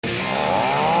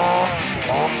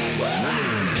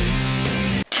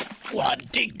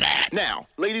dig that. Now,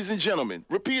 ladies and gentlemen,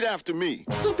 repeat after me.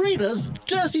 Sabrina's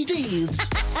Dirty Deeds.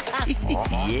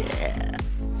 Yeah.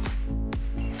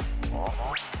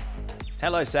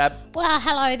 Hello, Sab. Well,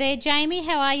 hello there, Jamie.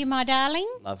 How are you, my darling?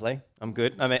 Lovely. I'm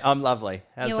good. I mean, I'm lovely.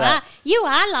 How's You that? are. You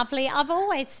are lovely. I've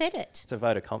always said it. It's a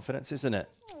vote of confidence, isn't it?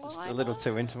 Just a little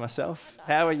too into myself.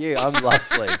 How are you? I'm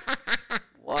lovely.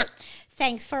 What?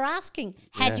 Thanks for asking.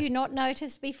 Had Yeah. you not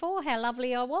noticed before how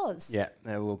lovely I was? Yeah,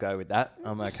 we'll go with that.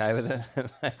 I'm okay with it.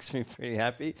 It makes me pretty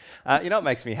happy. You know what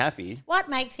makes me happy? What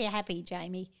makes you happy,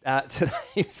 Jamie?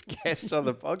 Today's guest on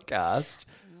the podcast,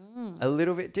 a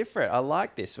little bit different. I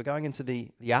like this. We're going into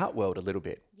the art world a little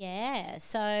bit. Yeah.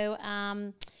 So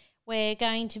we're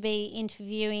going to be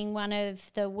interviewing one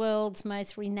of the world's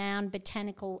most renowned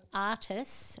botanical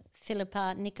artists,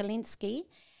 Philippa Nikolinsky.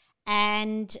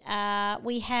 And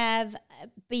we have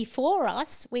before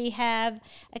us, we have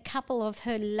a couple of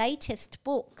her latest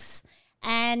books.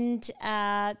 And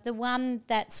the one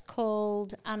that's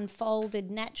called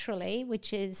Unfolded Naturally,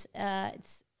 which is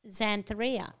it's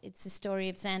Xantheria. It's the story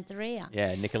of Xantheria.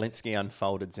 Yeah, Nikolinsky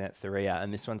Unfolded Xantheria.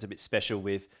 And this one's a bit special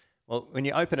with, well, when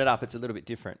you open it up, it's a little bit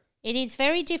different. It is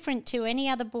very different to any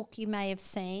other book you may have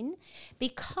seen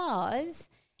because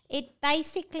it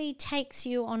basically takes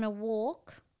you on a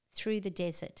walk through the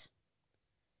desert.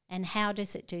 And how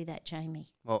does it do that, Jamie?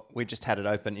 Well, we just had it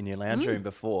open in your lounge room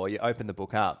before. You open the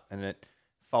book up and it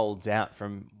folds out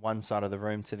from one side of the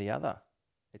room to the other.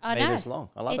 It's metres long.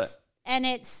 I love it. And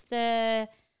it's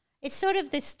sort of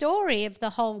the story of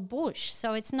the whole bush.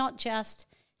 So it's not just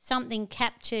something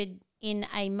captured in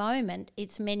a moment.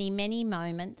 It's many, many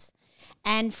moments.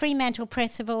 And Fremantle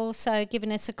Press have also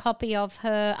given us a copy of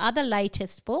her other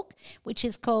latest book, which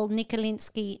is called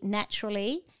Nikolinsky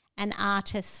Naturally, An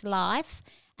Artist's Life.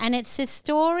 And it's a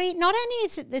story, not only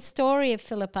is it the story of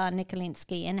Philippa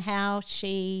Nikolinsky and how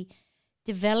she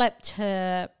developed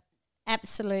her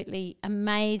absolutely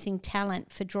amazing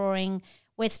talent for drawing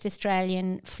West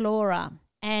Australian flora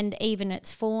and even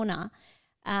its fauna.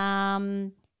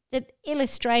 The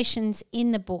illustrations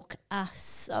in the book are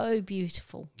so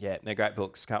beautiful. Yeah, they're great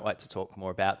books. Can't wait to talk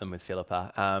more about them with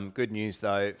Philippa. Good news,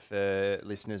 though, for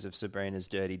listeners of Sabrina's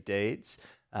Dirty Deeds.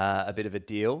 A bit of a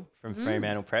deal from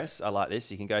Fremantle Press. I like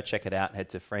this. You can go check it out. Head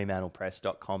to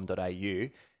fremantlepress.com.au.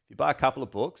 If you buy a couple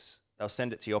of books, they'll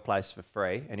send it to your place for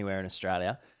free anywhere in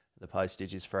Australia. The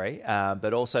postage is free.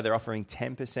 But also they're offering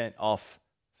 10% off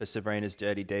for Sabrina's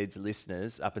Dirty Deeds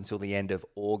listeners up until the end of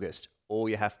August. All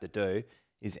you have to do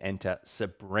is enter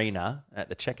Sabrina at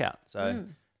the checkout. So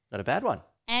not a bad one.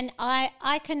 And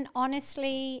I can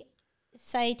honestly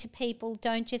say to people,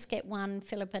 don't just get one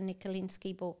Philippa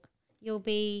Nikolinsky book.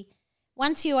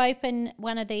 Once you open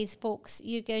one of these books,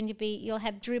 you'll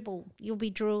have dribble. You'll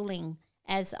be drooling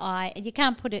you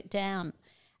can't put it down.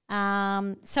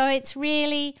 So it's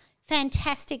really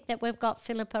fantastic that we've got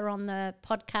Philippa on the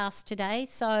podcast today.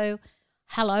 So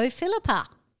hello, Philippa.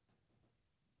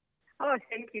 Oh,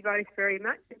 thank you both very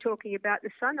much for talking about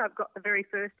the sun. I've got the very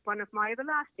first one of my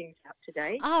everlastings out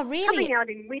today. Oh, really? Coming out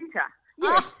in winter.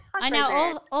 Oh, I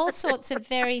know all sorts of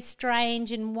very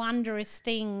strange and wondrous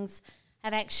things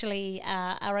have actually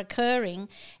are occurring.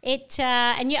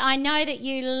 I know that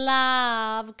you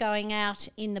love going out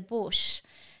in the bush,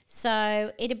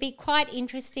 so it'd be quite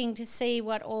interesting to see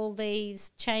what all these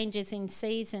changes in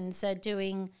seasons are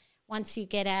doing once you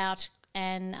get out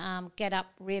and get up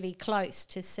really close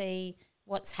to see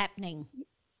what's happening.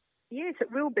 Yes,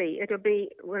 it will be. It'll be,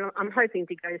 well, I'm hoping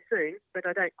to go soon, but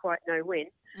I don't quite know when.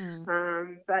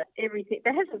 But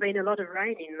there hasn't been a lot of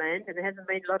rain inland, and there hasn't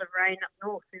been a lot of rain up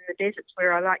north in the deserts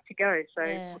where I like to go.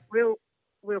 So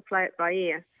we'll play it by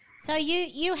ear. So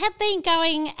you have been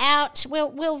going out.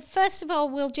 We'll first of all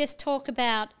we'll just talk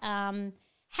about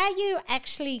how you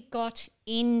actually got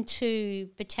into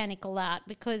botanical art,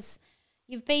 because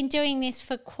you've been doing this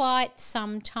for quite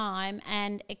some time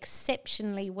and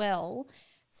exceptionally well.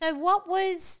 So what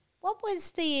was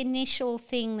the initial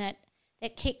thing that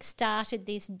kick-started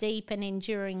this deep and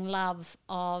enduring love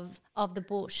of the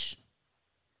bush?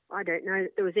 I don't know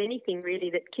that there was anything really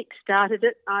that kick-started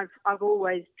it. I've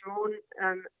always drawn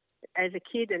as a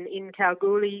kid, and in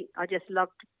Kalgoorlie I just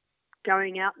loved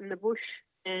going out in the bush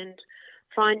and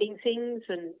finding things,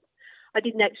 and I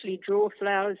didn't actually draw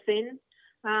flowers then.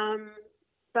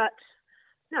 But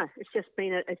no, it's just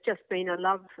been a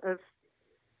love of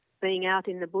being out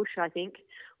in the bush, I think,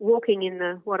 walking in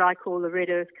what I call the Red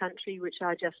Earth country, which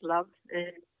I just love,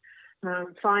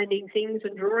 and finding things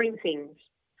and drawing things.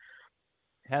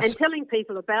 And telling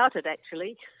people about it,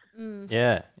 actually.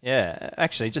 Yeah.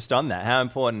 Actually, just on that, how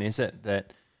important is it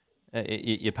that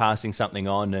you're passing something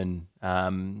on and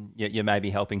you're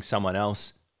maybe helping someone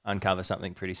else uncover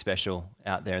something pretty special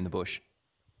out there in the bush?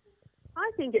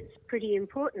 I think it's pretty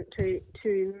important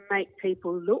to make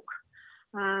people look,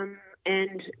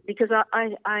 and because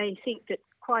I think that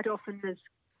quite often there's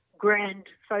grand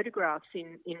photographs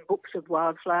in books of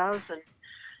wildflowers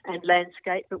and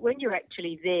landscape, but when you're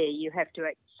actually there, you have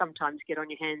to sometimes get on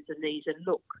your hands and knees and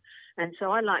look. And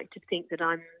so I like to think that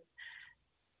I'm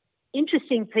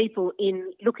interesting people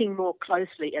in looking more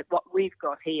closely at what we've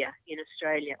got here in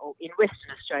Australia, or in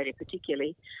Western Australia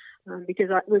particularly, because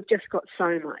we've just got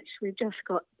so much. We've just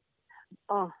got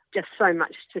just so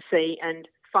much to see and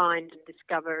find and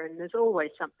discover, and there's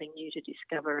always something new to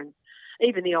discover. And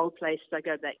even the old places I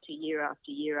go back to year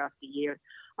after year after year,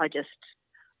 I just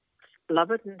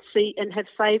love it, and see and have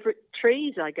favourite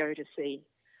trees I go to see.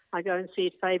 I go and see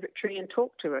a favourite tree and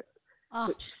talk to it. Oh,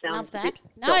 which sounds love that. a bit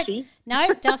dotty. No,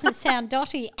 it doesn't sound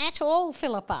dotty at all,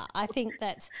 Philippa. I think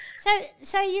that's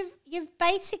so. You've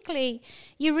basically,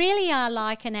 you really are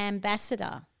like an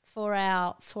ambassador for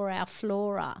our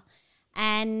flora,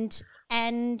 and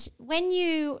when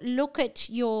you look at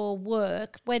your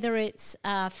work, whether it's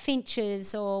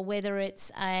finches or whether it's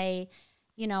a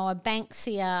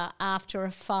Banksia after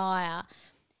a fire,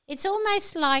 it's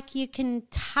almost like you can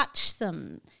touch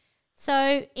them.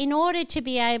 So in order to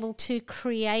be able to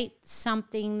create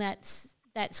something that's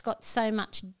got so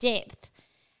much depth,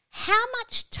 how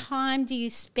much time do you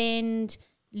spend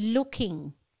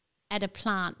looking at a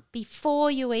plant before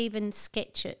you even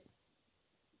sketch it?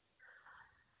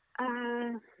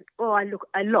 Well, I look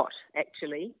a lot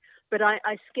actually, but I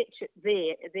sketch it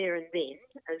there and then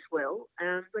as well.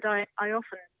 But I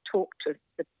often talk to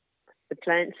the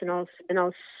plants, and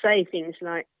I'll say things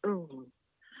like, "Oh,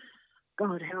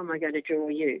 God, how am I going to draw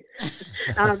you?"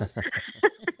 Or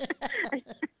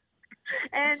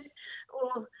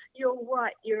 "You're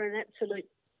white, you're an absolute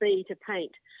bee to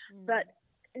paint." But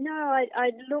no,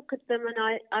 I look at them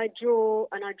and I draw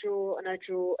and I draw and I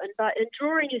draw. And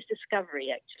drawing is discovery,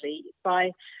 actually.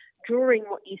 By drawing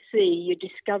what you see, you're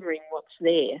discovering what's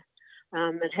there.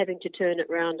 And having to turn it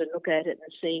round and look at it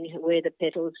and seeing where the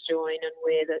petals join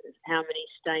and how many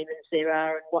stamens there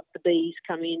are and what the bees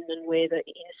come in and where the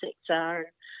insects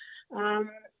are. And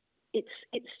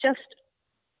it's just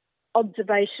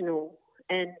observational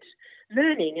and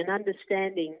learning and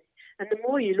understanding. And the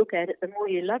more you look at it, the more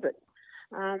you love it.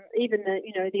 Even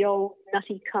the old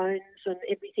nutty cones and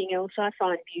everything else, I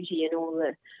find beauty in all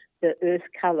the earth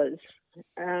colours,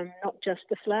 not just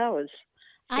the flowers.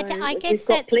 So I guess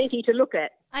we've got plenty to look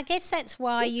at. I guess that's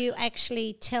why you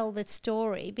actually tell the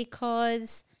story,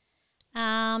 because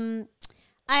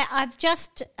I've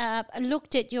just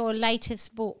looked at your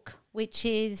latest book, which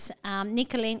is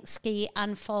Nikolensky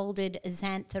Unfolded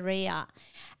Xanthorrhoea.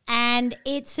 And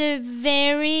it's a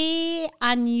very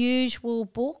unusual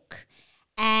book,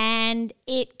 and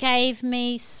it gave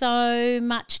me so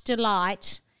much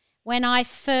delight when I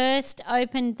first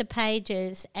opened the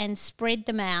pages and spread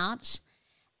them out.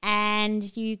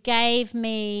 And you gave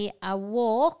me a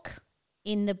walk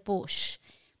in the bush.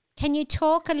 Can you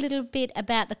talk a little bit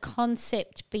about the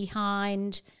concept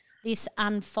behind this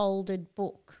unfolded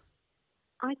book?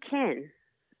 I can.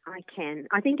 I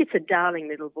think it's a darling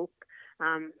little book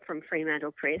from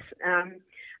Fremantle Press.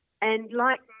 And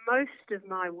like most of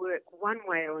my work, one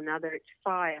way or another, it's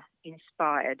fire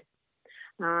inspired.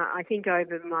 I think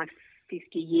over my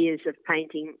 50 years of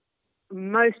painting,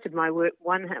 most of my work,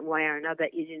 one way or another,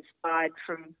 is inspired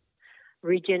from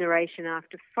regeneration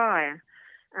after fire.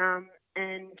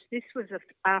 And this was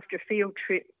after a field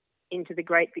trip into the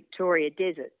Great Victoria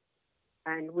Desert.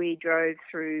 And we drove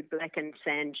through blackened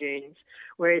sand dunes,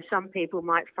 whereas some people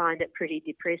might find it pretty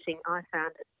depressing. I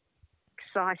found it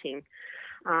exciting.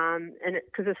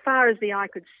 Because as far as the eye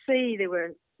could see, there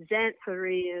were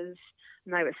xanthorrhoeas,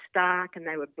 and they were stark and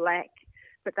they were black,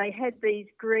 but they had these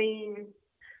green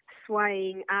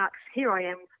swaying arcs. Here I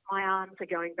am, my arms are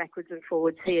going backwards and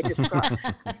forwards here, just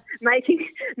making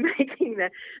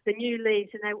the new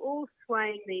leaves, and they were all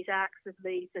swaying these arcs of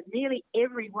leaves, and nearly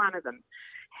every one of them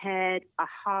had a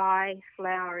high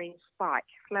flowering spike,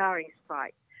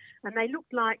 and they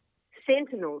looked like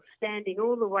sentinels standing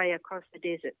all the way across the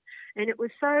desert. And it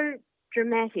was so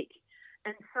dramatic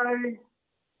and so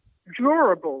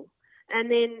drawable. And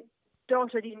then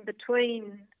dotted in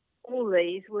between all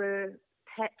these were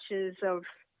patches of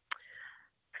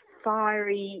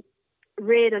fiery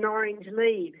red and orange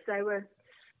leaves. They were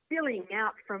spilling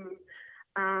out from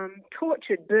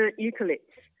tortured, burnt eucalypts.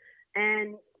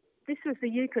 And this was the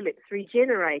eucalypts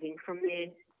regenerating from their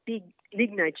big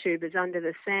lignotubers under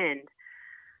the sand.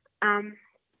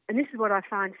 And this is what I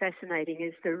find fascinating,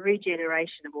 is the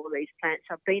regeneration of all these plants.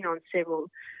 I've been on several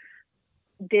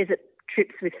desert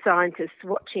trips with scientists,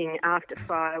 watching after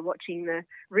fire, watching the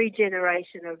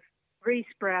regeneration of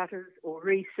re-sprouters or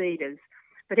reseeders.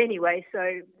 But anyway,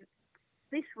 so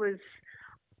this was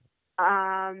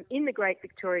in the Great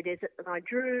Victoria Desert, and I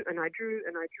drew and I drew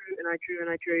and I drew and I drew and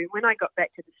I drew. When I got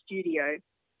back to the studio,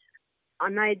 I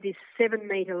made this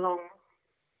 7-metre long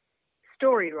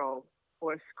story roll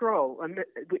or a scroll,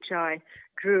 which I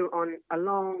drew on a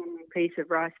long piece of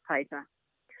rice paper.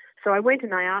 So I went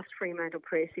and I asked Fremantle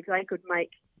Press if they could make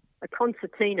a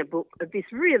concertina book of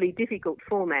this really difficult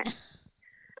format.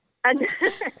 And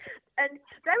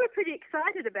they were pretty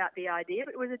excited about the idea,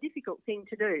 but it was a difficult thing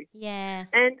to do. Yeah.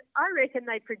 And I reckon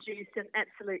they produced an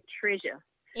absolute treasure.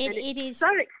 It is so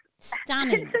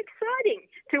stunning. It's exciting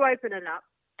to open it up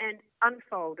and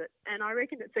unfold it. And I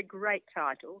reckon it's a great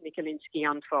title, Mikulinski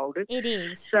Unfolded. It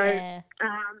is. So yeah.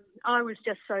 I was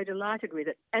just so delighted with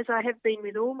it, as I have been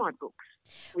with all my books.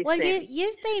 Well,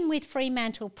 you've been with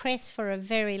Fremantle Press for a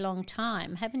very long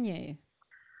time, haven't you?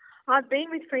 I've been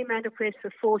with Fremantle Press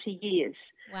for 40 years.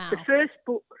 Wow. The first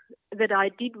book that I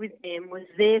did with them was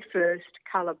their first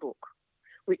colour book,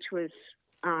 which was,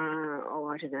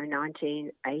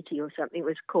 1980 or something. It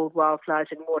was called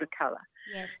Wildflowers in Watercolour.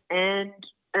 Yes. And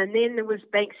then there was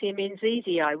Banksia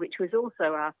menziesii, which was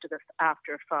also after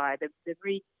a fire,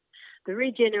 the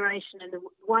regeneration and the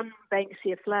one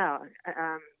Banksia flower,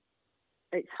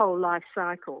 its whole life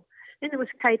cycle. Then there was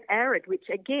Cape Arid, which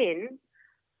again,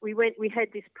 we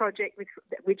had this project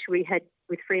which we had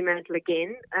with Fremantle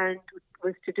again, and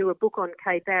was to do a book on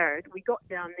Cape Arid. We got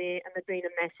down there and there'd been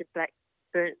a massive black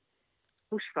burnt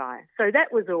bushfire. So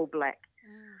that was all black.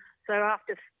 So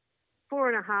after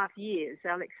 4.5 years,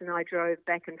 Alex and I drove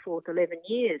back and forth 11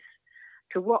 years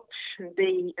to watch and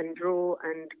be and draw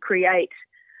and create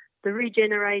the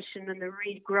regeneration and the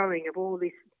regrowing of all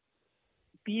this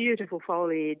beautiful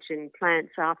foliage and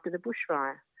plants after the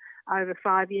bushfire over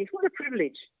 5 years. What a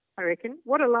privilege, I reckon.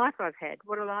 What a life I've had.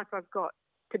 What a life I've got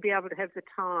to be able to have the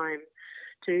time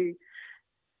to,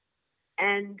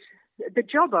 and the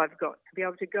job I've got to be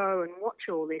able to go and watch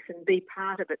all this and be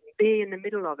part of it and be in the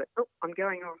middle of it. Oh, I'm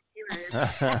going on.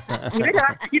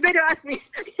 You better ask me.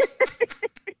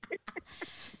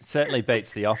 Certainly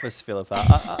beats The Office,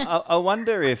 Philippa. I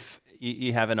wonder if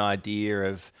you have an idea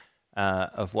of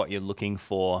what you're looking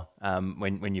for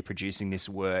when you're producing this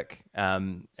work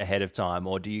ahead of time,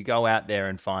 or do you go out there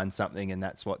and find something and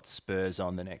that's what spurs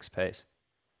on the next piece?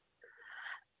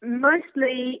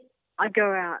 Mostly I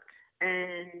go out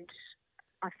and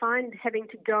I find having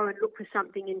to go and look for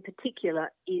something in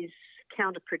particular is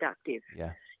counterproductive.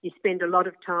 Yeah. You spend a lot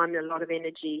of time and a lot of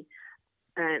energy.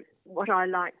 What I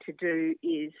like to do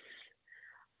is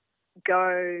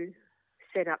go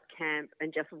set up camp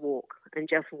and just walk and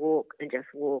just walk and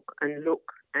just walk and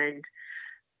look and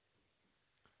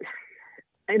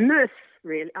immerse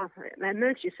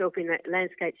yourself in that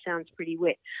landscape. Sounds pretty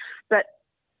wet, but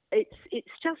it's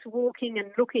just walking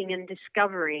and looking and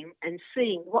discovering and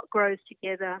seeing what grows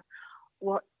together,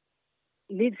 what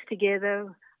lives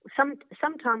together.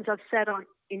 Sometimes I've sat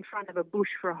in front of a bush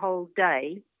for a whole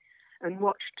day and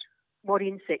watched what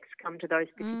insects come to those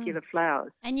particular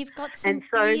flowers. And you've got some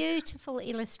beautiful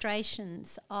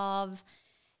illustrations of,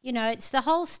 it's the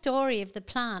whole story of the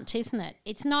plant, isn't it?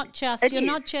 It's not just you're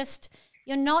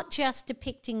not just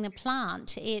depicting the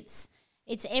plant. It's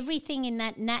everything in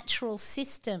that natural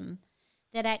system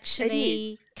that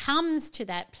actually comes to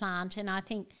that plant. And I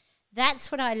think that's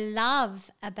what I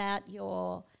love about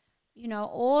your,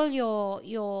 all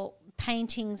your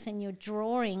paintings and your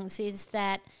drawings is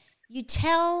that you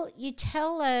tell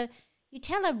a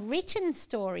written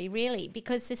story, really,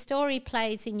 because the story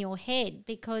plays in your head,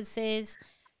 because there's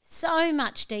so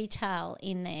much detail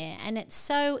in there and it's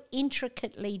so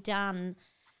intricately done,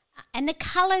 and the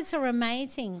colours are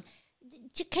amazing.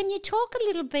 Can you talk a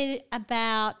little bit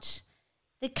about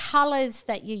the colours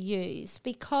that you use?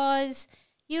 Because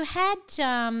you had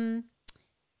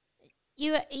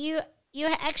you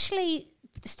actually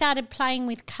started playing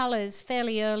with colours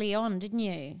fairly early on, didn't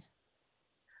you?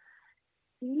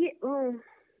 Yeah, well,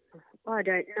 I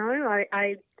don't know.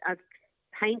 I've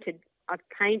painted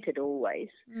always,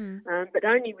 but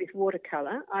only with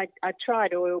watercolour. I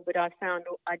tried oil, but I found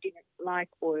I didn't like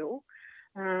oil.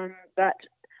 But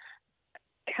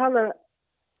colour,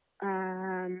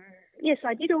 yes,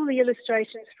 I did all the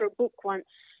illustrations for a book once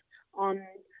on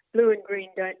blue and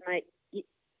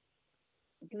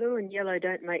yellow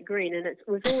don't make green, and it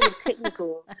was all the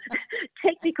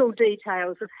technical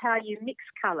details of how you mix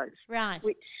colours, right?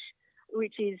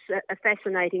 Which is a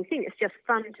fascinating thing. It's just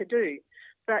fun to do,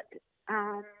 but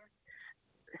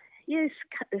yes,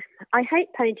 I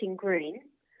hate painting green.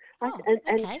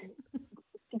 Okay.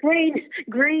 green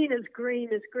is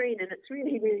green, and it's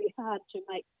really, really hard to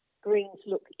make greens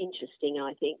look interesting,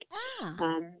 I think.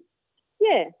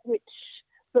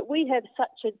 But we have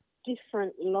such a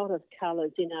different lot of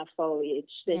colours in our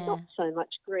foliage. There's not so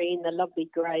much green, the lovely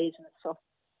greys and the soft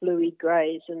bluey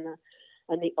greys and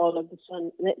the olives.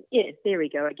 And there we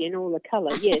go again, all the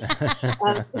colour, yes.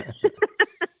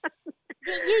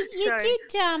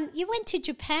 You went to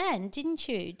Japan, didn't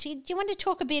you? Do you want to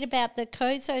talk a bit about the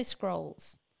Kozo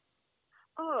scrolls?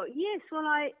 Oh yes, well,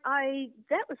 I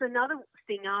that was another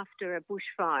thing after a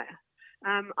bushfire.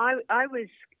 I was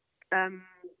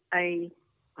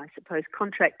I suppose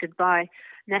contracted by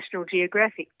National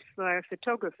Geographic for a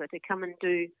photographer to come and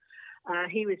do.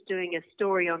 He was doing a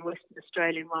story on Western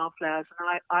Australian wildflowers,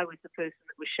 and I was the person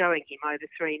that was showing him over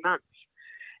 3 months.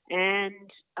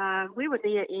 And we were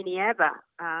near Eneabba.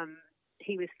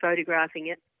 He was photographing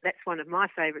it. That's one of my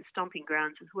favourite stomping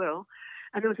grounds as well.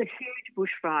 And there was a huge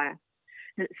bushfire.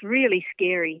 And it's really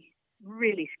scary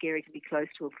to be close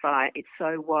to a fire. It's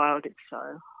so wild, it's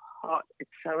so hot,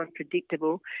 it's so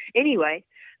unpredictable. Anyway,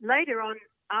 later on,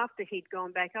 after he'd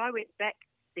gone back, I went back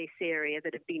to this area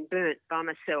that had been burnt by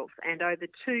myself. And over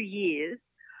 2 years,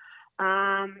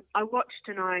 I watched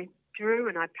and I drew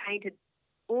and I painted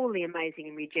all the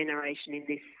amazing regeneration in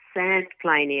this sand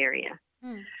plain area.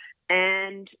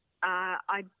 And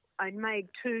I made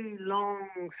 2 long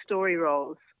story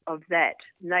rolls of that.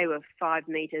 And they were 5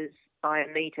 metres by a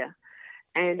metre.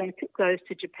 And I took those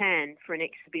to Japan for an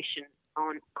exhibition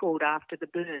called After the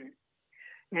Burn.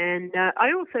 And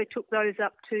I also took those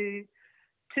up to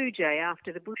Tujay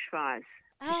after the bushfires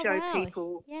to show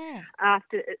people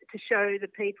to show the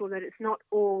people that it's not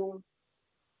all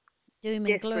doom and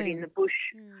desperate gloom in the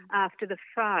bush after the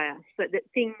fire, but that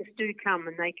things do come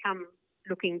and they come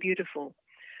looking beautiful.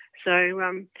 So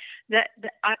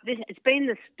it's been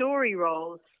the story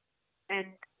rolls, and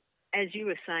as you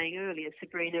were saying earlier,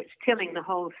 Sabrina, it's telling the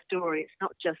whole story. It's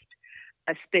not just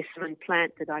a specimen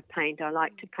plant that I paint. I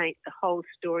like to paint the whole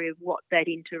story of what that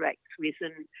interacts with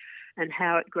and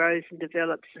how it grows and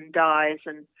develops and dies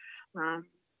and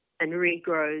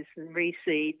regrows and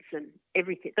reseeds and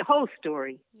everything, the whole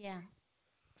story. Yeah.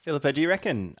 Philippa, do you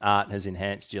reckon art has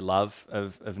enhanced your love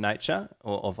of nature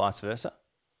or vice versa?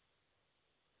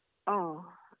 Oh,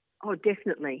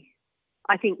 definitely.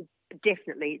 I think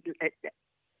definitely.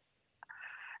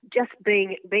 Just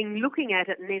being looking at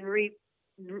it and then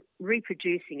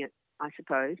reproducing it, I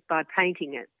suppose, by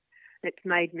painting it, it's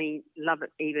made me love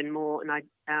it even more. And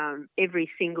every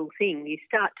single thing, you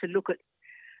start to look at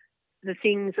the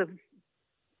things of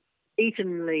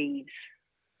eaten leaves.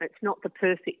 It's not the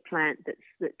perfect plant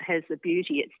that has the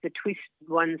beauty. It's the twisted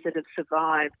ones that have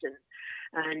survived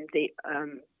and the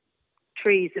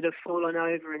trees that have fallen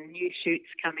over and new shoots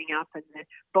coming up and the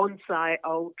bonsai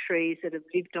old trees that have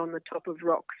lived on the top of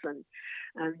rocks and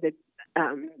the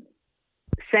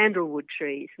sandalwood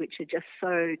trees, which are just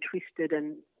so twisted,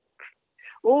 and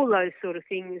all those sort of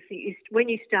things. When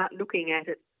you start looking at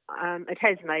it, it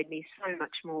has made me so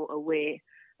much more aware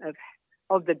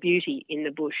of the beauty in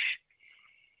the bush.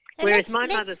 So whereas my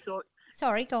mother thought...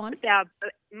 Sorry, go on.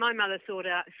 My mother thought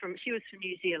she was from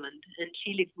New Zealand, and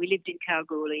we lived in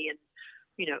Kalgoorlie, and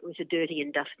it was a dirty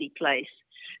and dusty place,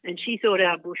 and she thought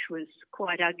our bush was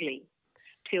quite ugly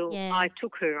till I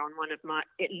took her on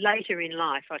later in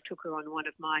life. I took her on one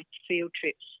of my field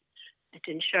trips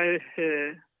and showed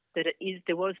her that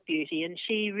there was beauty, and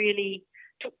she really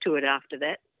took to it after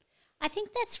that. I think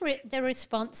that's the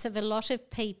response of a lot of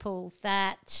people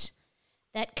that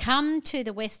come to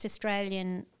the West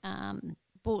Australian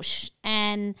bush,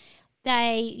 and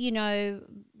they,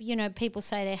 people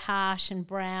say they're harsh and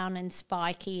brown and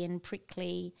spiky and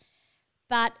prickly,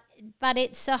 but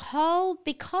it's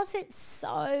because it's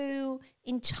so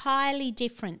entirely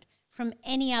different from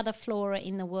any other flora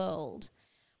in the world.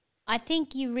 I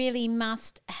think you really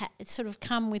must sort of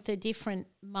come with a different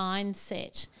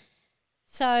mindset.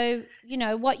 So,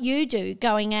 what you do,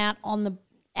 going out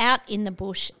in the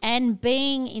bush and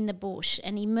being in the bush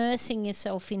and immersing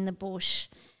yourself in the bush,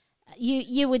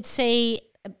 you would see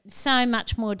so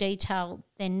much more detail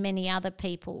than many other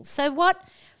people. So what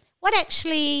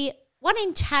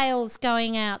entails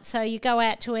going out? So you go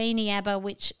out to Eneabba,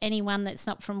 which anyone that's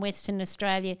not from Western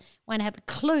Australia won't have a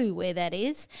clue where that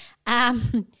is,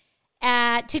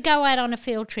 to go out on a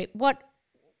field trip. What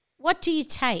do you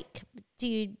take? Do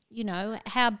you,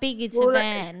 how big is the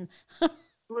van?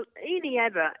 Well,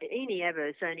 Eneabba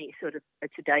is only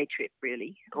it's a day trip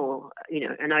really, or,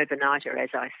 an overnighter, as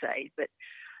I say. But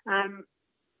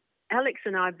Alex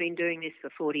and I have been doing this for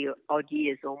 40 odd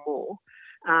years or more.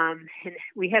 And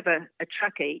we have a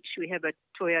truck each. We have a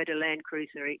Toyota Land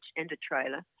Cruiser each and a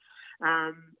trailer.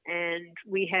 And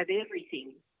we have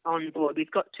everything on board.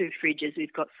 We've got 2 fridges.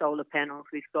 We've got solar panels.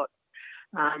 We've got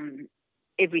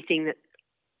everything that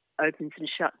opens and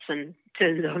shuts and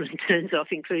turns on and turns off,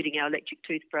 including our electric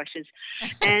toothbrushes.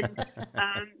 And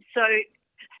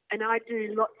and I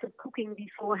do lots of cooking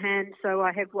beforehand. So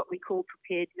I have what we call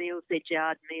prepared meals. They're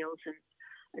jarred meals, and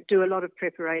I do a lot of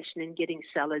preparation in getting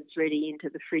salads ready into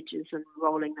the fridges and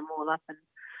rolling them all up and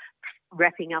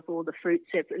wrapping up all the fruit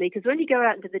separately. Because when you go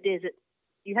out into the desert,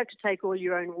 you have to take all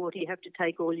your own water, you have to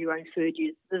take all your own food.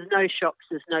 There's no shops,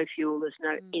 there's no fuel, there's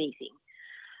no anything.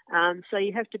 So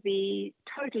you have to be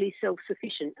totally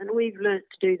self-sufficient. And we've learnt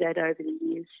to do that over the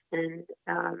years. And,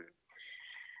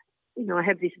 I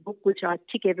have this book which I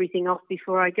tick everything off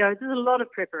before I go. There's a lot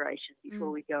of preparation before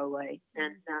we go away.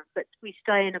 And but we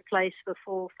stay in a place for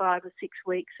 4, 5 or 6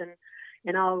 weeks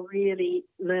and I'll really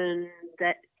learn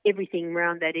that everything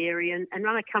around that area. And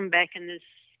when I come back and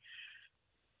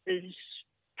there's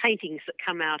paintings that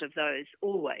come out of those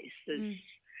always.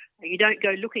 You don't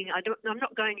go looking. I'm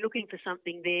not going looking for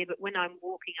something there, but when I'm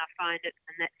walking, I find it,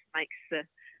 and that makes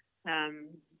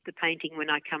the painting when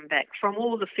I come back from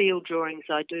all the field drawings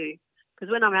I do.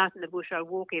 Because when I'm out in the bush, I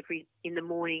walk in the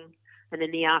morning, and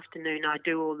in the afternoon I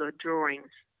do all the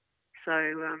drawings.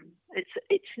 So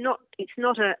it's not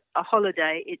a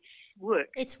holiday. It's work.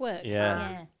 It's work.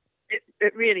 Yeah.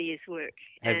 It really is work,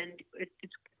 and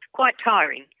it's quite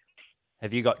tiring.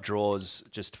 Have you got drawers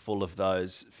just full of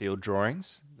those field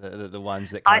drawings, the ones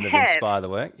that kind of inspire the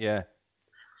work? Yeah.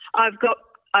 I've got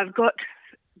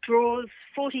drawers,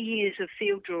 40 years of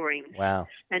field drawings. Wow.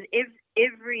 And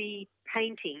every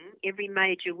painting, every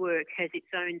major work has its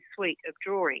own suite of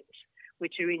drawings,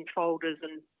 which are in folders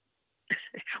and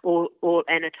all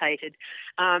annotated.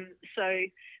 So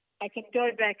I can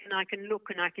go back and I can look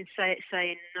and I can say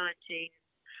in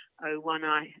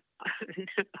 1901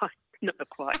 not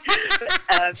quite. But,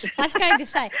 I was going to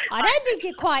say, I don't think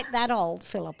you're quite that old,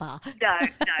 Philippa. No.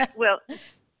 Well,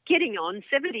 getting on,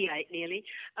 78 nearly.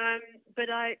 But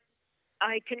I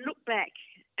can look back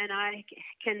and I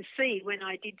can see when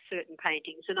I did certain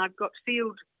paintings, and I've got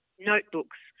field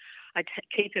notebooks. I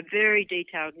keep a very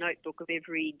detailed notebook of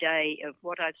every day of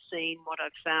what I've seen, what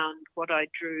I've found, what I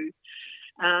drew.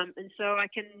 And so I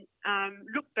can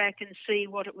look back and see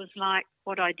what it was like,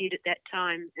 what I did at that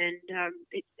time, and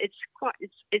it's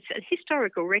a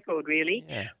historical record, really.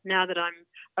 Yeah. Now that I'm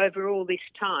over all this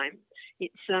time,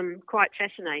 it's quite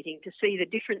fascinating to see the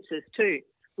differences too.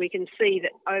 We can see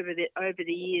that over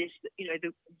the years,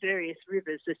 the various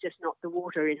rivers, there's just not the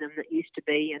water in them that used to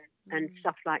be, and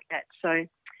stuff like that. So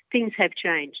things have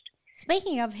changed.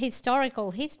 Speaking of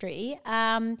historical history,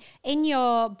 in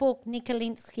your book,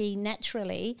 Nikolinsky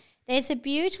Naturally, there's a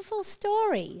beautiful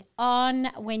story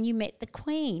on when you met the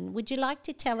Queen. Would you like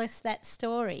to tell us that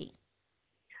story?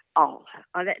 Well,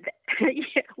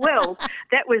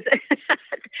 that was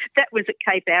that was at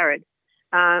Cape Arid,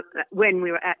 when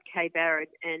we were at Cape Arid,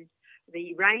 and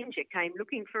the ranger came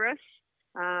looking for us,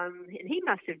 and he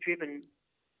must have driven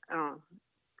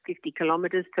 50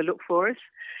 kilometres to look for us,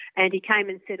 and he came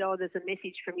and said, there's a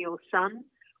message from your son.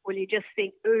 Well, you just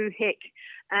think, ooh, heck.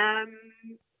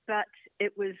 But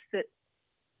it was that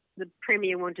the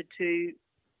Premier wanted to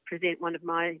present one of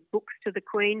my books to the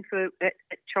Queen at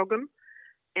Choggum,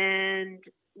 and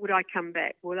would I come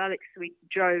back? Well, Alex, we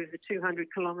drove the 200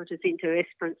 kilometres into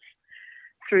Esperance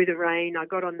through the rain. I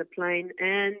got on the plane,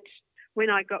 and when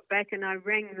I got back and I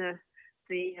rang the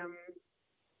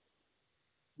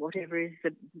whatever is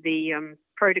the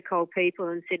protocol people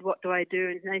and said, what do I do?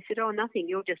 And they said, nothing,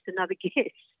 you're just another guest.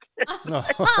 No.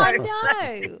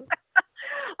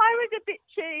 I was a bit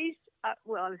cheesed. I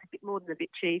was a bit more than a bit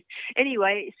cheesed.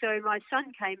 Anyway, so my son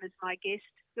came as my guest,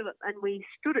 Philip, and we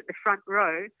stood at the front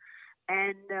row,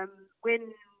 and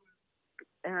when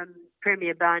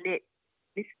Premier Barnett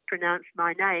mispronounced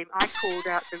my name, I called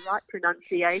out the right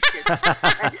pronunciation.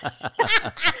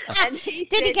 and he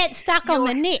Did he get stuck on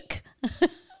the nick?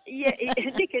 Yeah,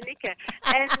 Nika.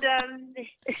 And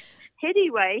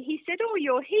anyway, he said,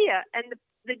 you're here. And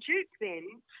the Duke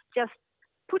then just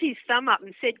put his thumb up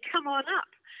and said, come on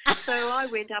up. So I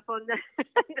went up on the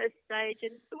stage,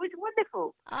 and it was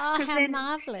wonderful. Oh, how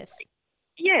marvellous.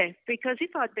 Yeah, because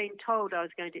if I'd been told I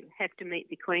was going to have to meet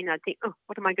the Queen, I'd think,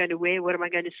 what am I going to wear? What am I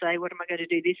going to say? What am I going to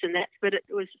do this and that? But it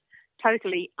was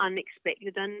totally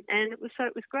unexpected, and it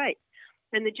was great.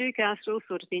 And the Duke asked all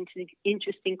sorts of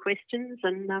interesting questions,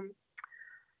 and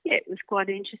it was quite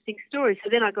an interesting story. So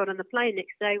then I got on the plane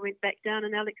next day, went back down,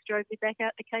 and Alex drove me back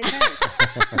out to Cape Arid.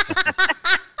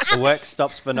 The work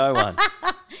stops for no one.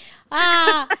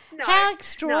 No, How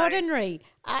extraordinary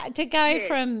to go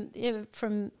Yeah.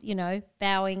 from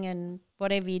bowing and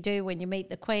whatever you do when you meet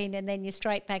the Queen, and then you're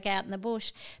straight back out in the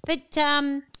bush. But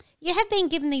you have been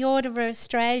given the Order of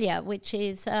Australia, which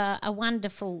is a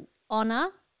wonderful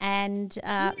honour and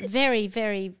very,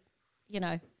 very,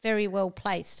 very well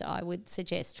placed, I would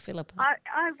suggest, Philippa.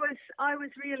 I was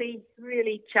really,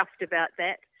 really chuffed about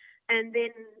that. And then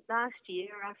last year,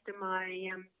 after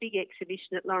my big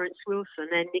exhibition at Lawrence Wilson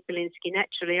and Nikolinsky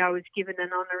Naturally, I was given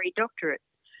an honorary doctorate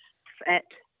at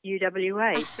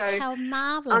UWA. So How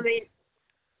marvellous. I mean,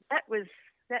 that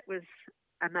was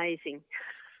amazing.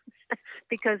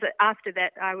 Because after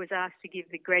that, I was asked to give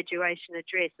the graduation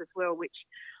address as well, which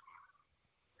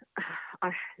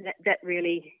that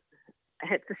really,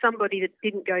 for somebody that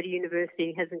didn't go to university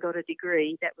and hasn't got a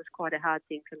degree, that was quite a hard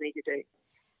thing for me to do.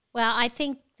 Well, I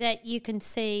think that you can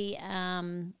see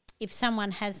if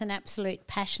someone has an absolute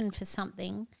passion for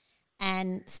something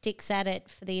and sticks at it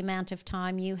for the amount of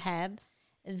time you have,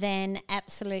 then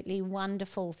absolutely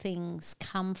wonderful things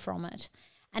come from it.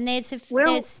 And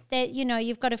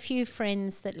you've got a few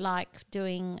friends that like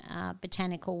doing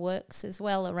botanical works as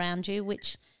well around you,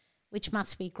 which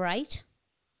must be great.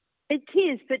 It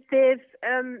is, but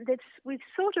we've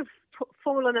sort of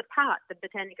fallen apart, the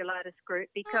Botanical Artists Group,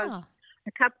 because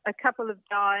a couple have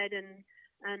died and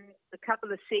a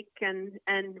couple are sick and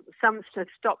some have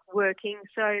stopped working.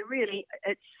 So really,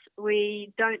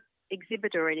 we don't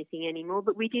exhibit or anything anymore.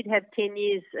 But we did have 10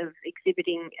 years of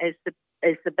exhibiting as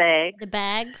the bags. The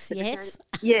bags, yes.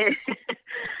 Yeah.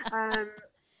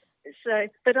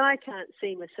 But I can't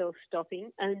see myself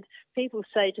stopping. And people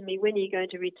say to me, when are you going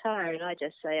to retire? And I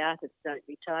just say, artists don't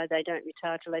retire. They don't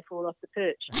retire till they fall off the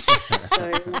perch.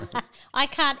 I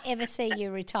can't ever see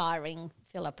you retiring,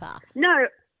 Philippa. No,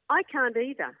 I can't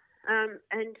either.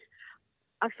 And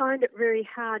I find it very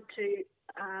hard to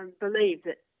believe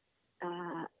that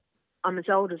I'm as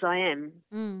old as I am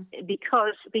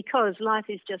because life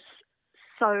is just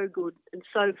so good and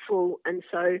so full, and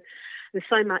so there's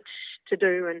so much to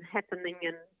do and happening,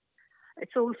 and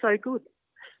it's all so good.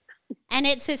 And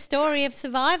it's a story of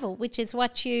survival, which is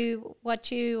what you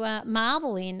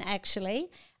marvel in, actually.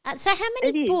 So how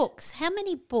many books? How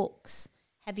many books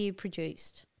have you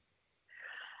produced?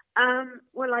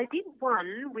 Well, I did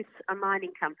one with a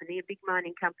mining company. A big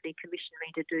mining company commissioned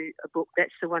me to do a book.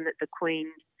 That's the one that the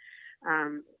Queen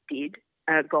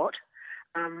got.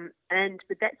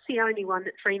 But that's the only one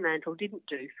that Fremantle didn't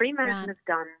do. Fremantle have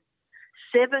done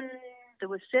 7. There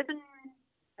were 7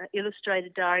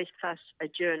 illustrated diaries plus a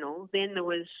journal. Then there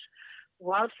was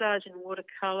Wildflowers in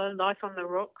Watercolour, Life on the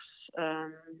Rocks.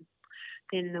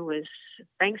 Then there was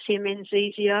Banksia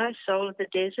Menziesii, Soul of the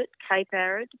Desert, Cape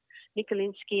Arid,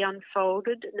 Nikolinsky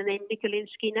Unfolded, and then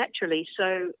Nikolinsky Naturally.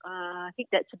 So I think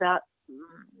that's about...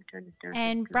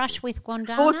 And Brush with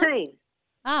Gondwana? 14.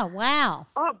 Oh, wow.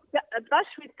 Oh, Brush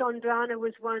with Gondwana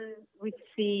was one with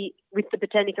the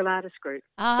Botanical Artists Group.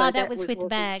 Oh, so that was with the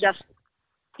bags.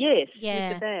 Yes, yeah.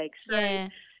 with the bags. So yeah.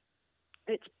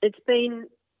 It's been...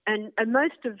 And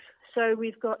most of... So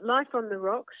we've got Life on the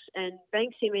Rocks and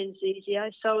Banksia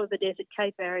Menziesii, Soul of the Desert,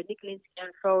 Cape Arid, Nikolinsky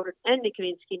Unfolded and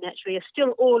Nikolinsky Naturally are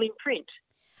still all in print.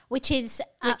 Which is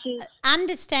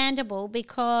understandable,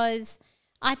 because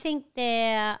I think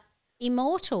they're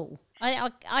immortal.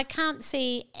 I can't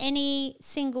see any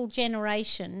single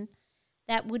generation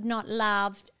that would not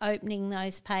love opening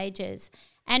those pages.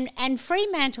 And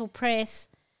Fremantle Press,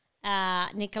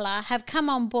 Nicola, have come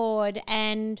on board,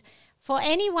 and for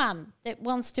anyone that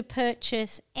wants to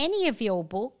purchase any of your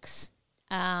books,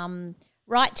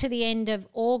 right to the end of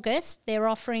August, they're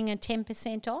offering a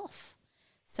 10% off.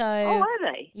 So, are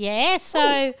they? Yeah.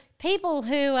 So people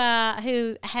who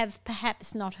have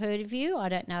perhaps not heard of you, I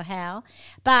don't know how,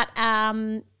 but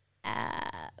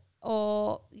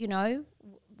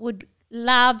would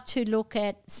love to look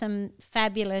at some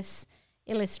fabulous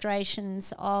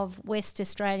illustrations of West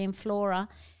Australian flora,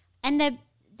 and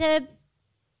the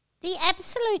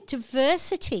absolute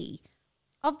diversity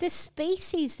of the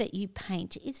species that you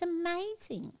paint is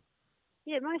amazing.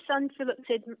 Yeah, my son Philip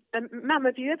said, Mum,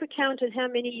 have you ever counted how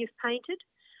many you've painted?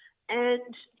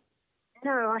 And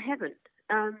no, I haven't.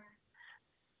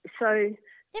 So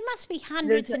there must be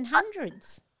hundreds and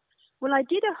hundreds. Well, I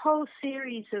did a whole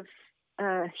series of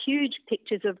huge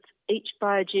pictures of each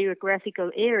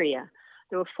biogeographical area.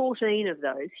 There were 14 of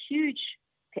those huge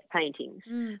paintings,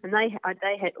 and they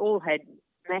had all had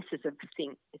masses of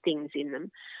things in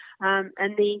them,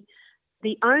 and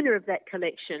the owner of that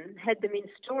collection had them in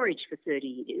storage for 30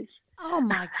 years. Oh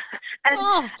my and,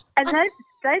 God! And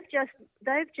they've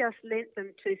just lent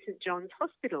them to St John's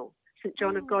Hospital. St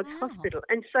John of God's wow. Hospital.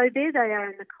 And so there they are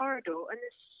in the corridor, and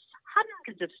there's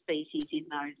hundreds of species in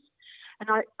those. And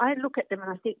I look at them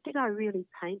and I think, did I really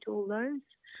paint all those?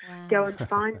 Wow. Go and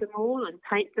find them all and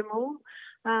paint them all.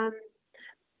 And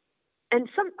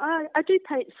I do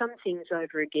paint some things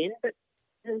over again, but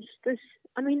there's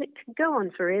it can go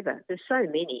on forever. There's so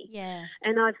many. Yeah.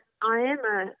 And I am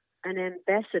an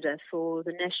ambassador for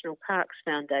the National Parks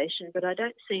Foundation, but I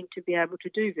don't seem to be able to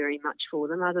do very much for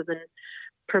them other than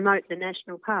promote the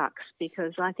national parks,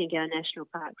 because I think our national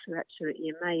parks are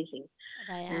absolutely amazing.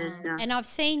 They are. And I've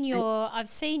seen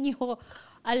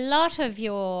a lot of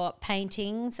your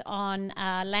paintings on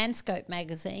Landscape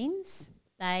magazines.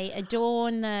 They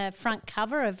adorn the front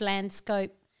cover of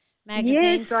Landscape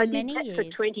magazines for many years. Yes, I did that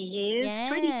for 20 years. Yeah.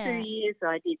 22 years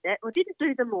I did that. I didn't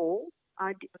do them all,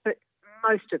 but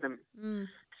most of them. Mm.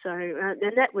 So, and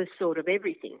that was sort of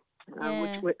everything.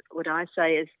 Which what I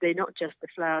say is they're not just the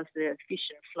flowers, they're fish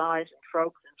and flies and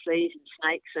frogs and fleas and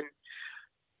snakes and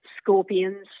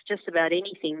scorpions, just about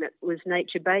anything that was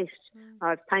nature-based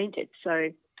I've painted.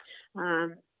 So,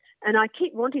 and I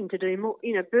keep wanting to do more.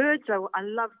 You know, birds, I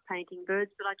love painting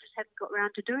birds, but I just haven't got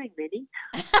around to doing many.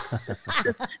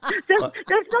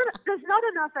 there's not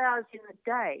enough hours in the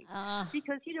day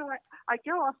because, you know, I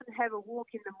go off and have a walk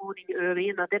in the morning early,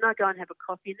 and then I go and have a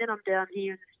coffee, and then I'm down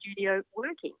here in the studio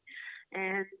working.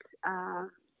 And,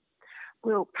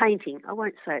 painting. I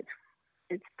won't say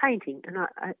it's painting. And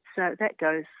so that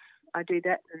goes, I do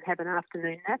that and have an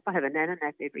afternoon nap. I have a nana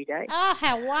nap every day. Oh,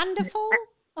 how wonderful.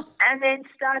 And then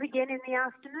start again in the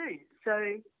afternoon.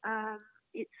 So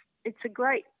it's a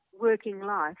great working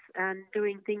life and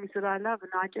doing things that I love,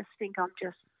 and I just think I'm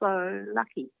just so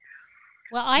lucky.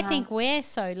 Well, I think we're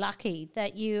so lucky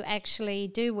that you actually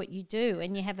do what you do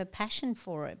and you have a passion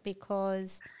for it,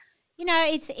 because, you know,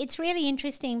 it's really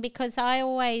interesting, because I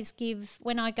always give,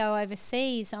 when I go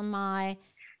overseas on my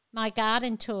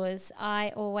garden tours,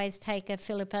 I always take a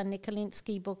Philippa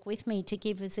Nikolinsky book with me to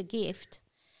give as a gift.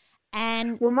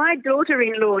 And my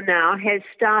daughter-in-law now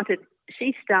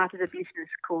she started a business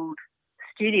called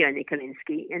Studio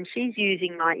Nikolinsky, and she's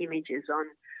using my images on,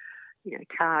 you know,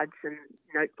 cards and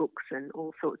notebooks and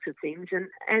all sorts of things, and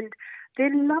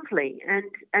they're lovely,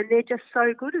 and they're just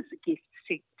so good as a gift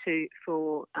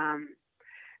for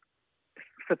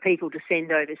people to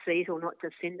send overseas, or not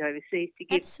just send overseas, to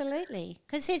give. Absolutely,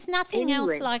 because there's nothing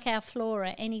else like our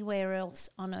flora anywhere else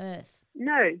on Earth.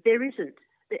 No, there isn't.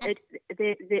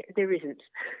 There isn't.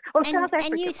 Or South Africa,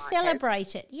 and you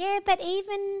celebrate it, yeah. But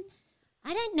even,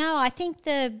 I don't know. I think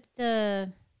I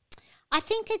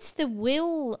think it's the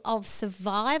will of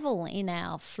survival in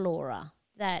our flora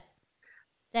that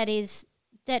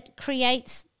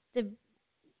creates the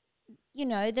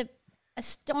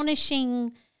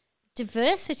astonishing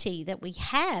diversity that we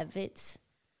have. It's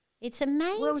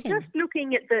amazing. Well, just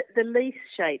looking at the leaf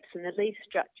shapes and the leaf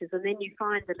structures, and then you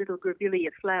find the little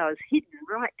grevillea flowers hidden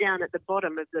right down at the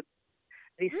bottom of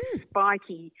this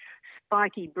spiky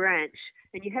branch,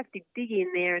 and you have to dig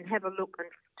in there and have a look and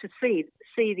to see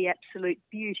the absolute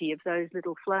beauty of those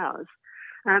little flowers.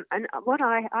 And what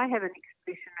I have an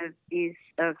expression of is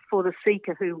for the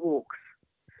seeker who walks.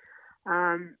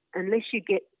 Unless you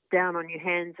get down on your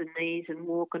hands and knees and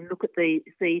walk and look at these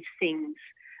things,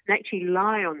 and actually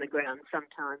lie on the ground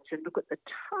sometimes and look at the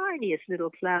tiniest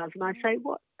little flowers, and I say,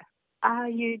 what are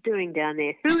you doing down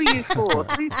there? Who are you for?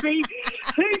 Who sees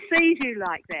you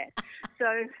like that?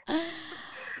 So,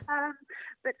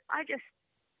 but I just,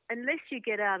 unless you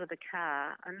get out of the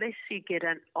car, unless you get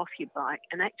off your bike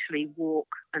and actually walk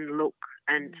and look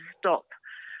and stop,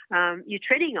 you're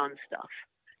treading on stuff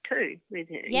too.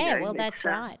 That's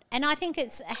right. And I think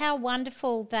it's how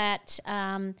wonderful that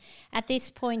at this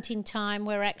point in time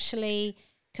we're actually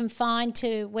confined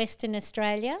to Western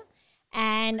Australia,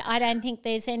 and I don't think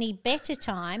there's any better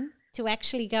time to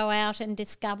actually go out and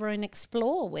discover and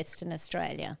explore Western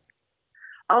Australia.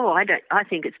 Oh, I don't. I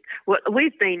think it's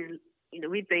we've been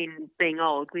being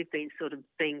old. We've been sort of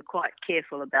being quite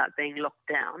careful about being locked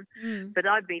down. But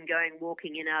I've been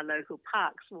walking in our local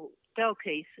parks. Well,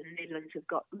 Dalkeith and Nedlands have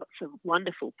got lots of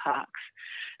wonderful parks,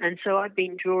 and so I've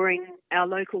been drawing our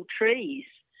local trees,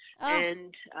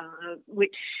 and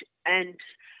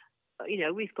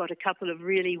we've got a couple of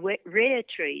really rare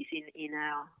trees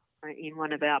in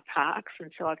one of our parks,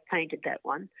 and so I've painted that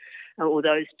one, or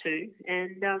those two,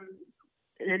 and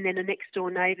then a next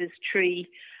door neighbour's tree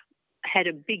had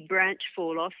a big branch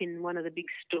fall off in one of the big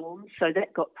storms, so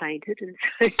that got painted, and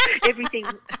so everything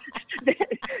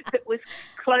that was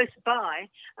close by.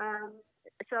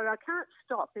 So I can't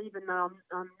stop, even though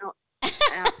I'm not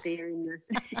out there in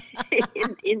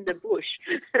the bush.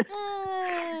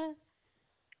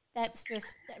 That's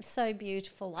so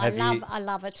beautiful. Have I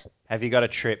love it. Have you got a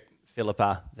trip,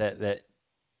 Philippa, that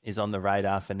is on the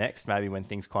radar for next, maybe when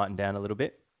things quieten down a little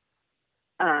bit?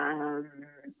 Of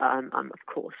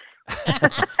course.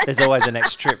 There's always a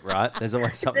next trip, right? There's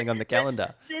always something on the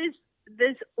calendar.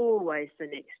 There's always the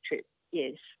next trip.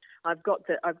 Yes, I've got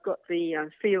the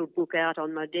field book out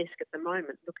on my desk at the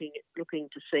moment, looking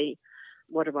to see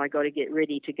what have I got to get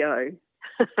ready to go.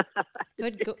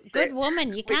 Good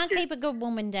woman. You can't keep a good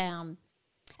woman down.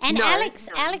 And No,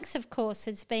 Alex, of course,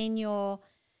 has been your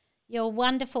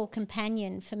wonderful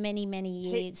companion for many, many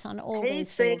years on all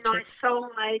these field He's been trips. my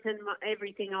soulmate and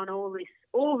everything on all these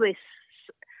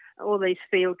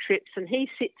field trips, and he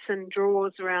sits and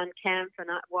draws around camp, and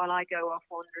while I go off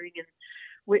wandering, and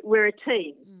we're a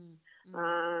team.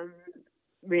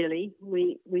 Really,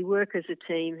 we work as a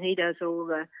team. He does all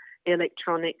the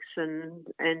electronics and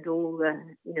all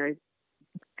the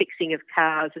fixing of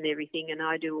cars and everything, and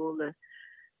I do all the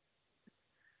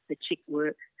chick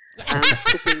work,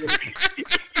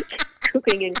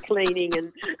 cooking and cleaning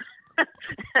and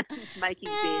making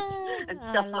beds and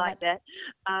stuff like that.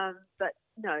 But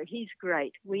no, he's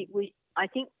great. I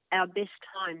think our best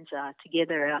times are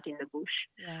together out in the bush.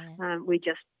 Yeah. We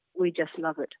just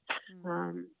love it,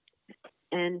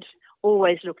 and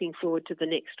always looking forward to the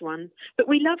next one. But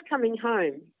we love coming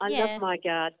home. I love my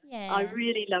garden. Yeah. I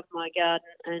really love my garden,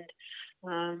 and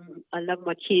I love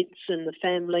my kids and the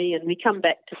family, and we come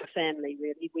back to the family,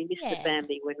 really. We miss the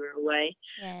family when we're away.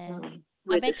 Yeah.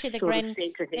 We're I bet you the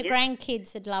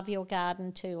grandkids would love your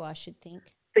garden too, I should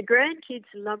think. The grandkids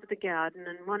love the garden,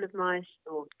 and a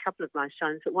couple of my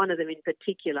sons, but one of them in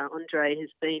particular, Andre,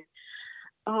 he's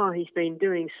been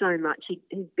doing so much.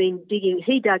 He's been digging.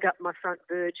 He dug up my front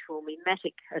verge for me,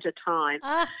 mattock at a time.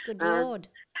 Ah, good Lord.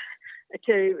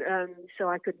 So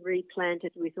I could replant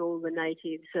it with all the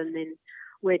natives, and then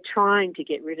we're trying to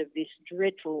get rid of this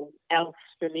dreadful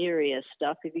Alstroemeria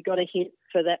stuff. Have you got a hint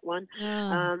for that one?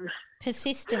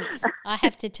 Persistence, I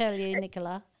have to tell you,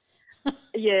 Nicola.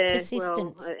 Yeah,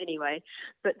 Persistence. well, anyway,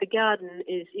 but the garden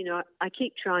is, I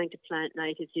keep trying to plant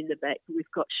natives in the back. We've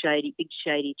got big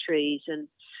shady trees,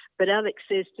 but Alex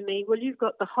says to me, well, you've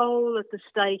got the whole of the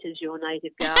state as your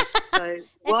native garden, so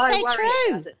why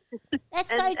worry about it? That's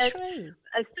so true.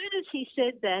 As soon as he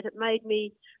said that, it made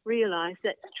me realise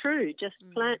that's true. Just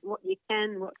plant what you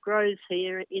can, what grows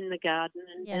here in the garden,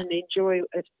 and enjoy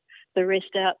it. The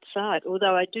rest outside,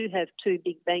 although I do have 2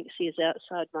 big Banksias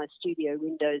outside my studio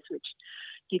windows, which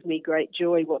give me great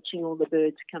joy watching all the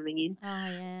birds coming in. Oh,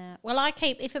 yeah. Well,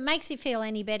 if it makes you feel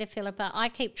any better, Philippa, I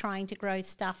keep trying to grow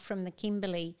stuff from the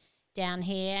Kimberley down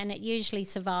here, and it usually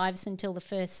survives until the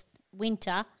first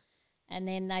winter, and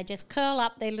then they just curl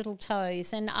up their little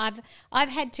toes. And I've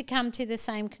had to come to the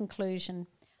same conclusion.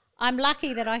 I'm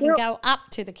lucky that I can go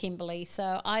up to the Kimberley,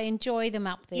 so I enjoy them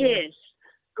up there. Yes.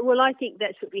 Well, I think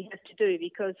that's what we have to do,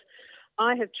 because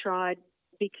I have tried.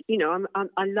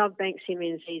 I love Banksia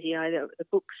menziesii, the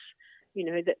books,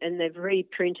 and they've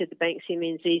reprinted the Banksia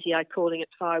menziesii, calling it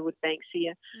firewood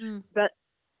Banksia. But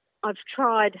I've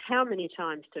tried how many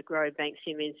times to grow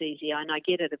Banksia menziesii, and I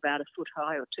get it about 1 foot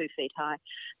high or 2 feet high,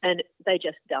 and they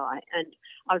just die. And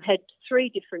I've had 3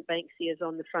 different Banksias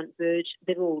on the front verge;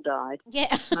 they've all died.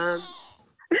 Yeah.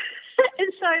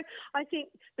 And so I think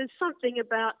there's something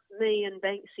about me and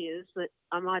Banksias that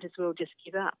I might as well just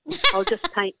give up. I'll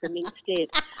just paint them instead.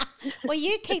 Well,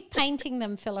 you keep painting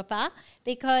them, Philippa,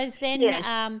 because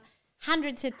then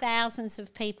hundreds of thousands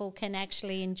of people can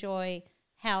actually enjoy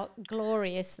how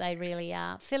glorious they really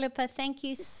are. Philippa, thank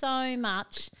you so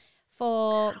much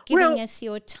for giving us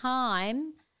your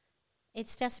time.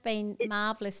 It's just been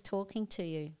marvellous talking to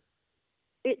you.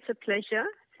 It's a pleasure.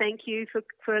 Thank you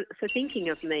for thinking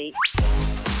of me.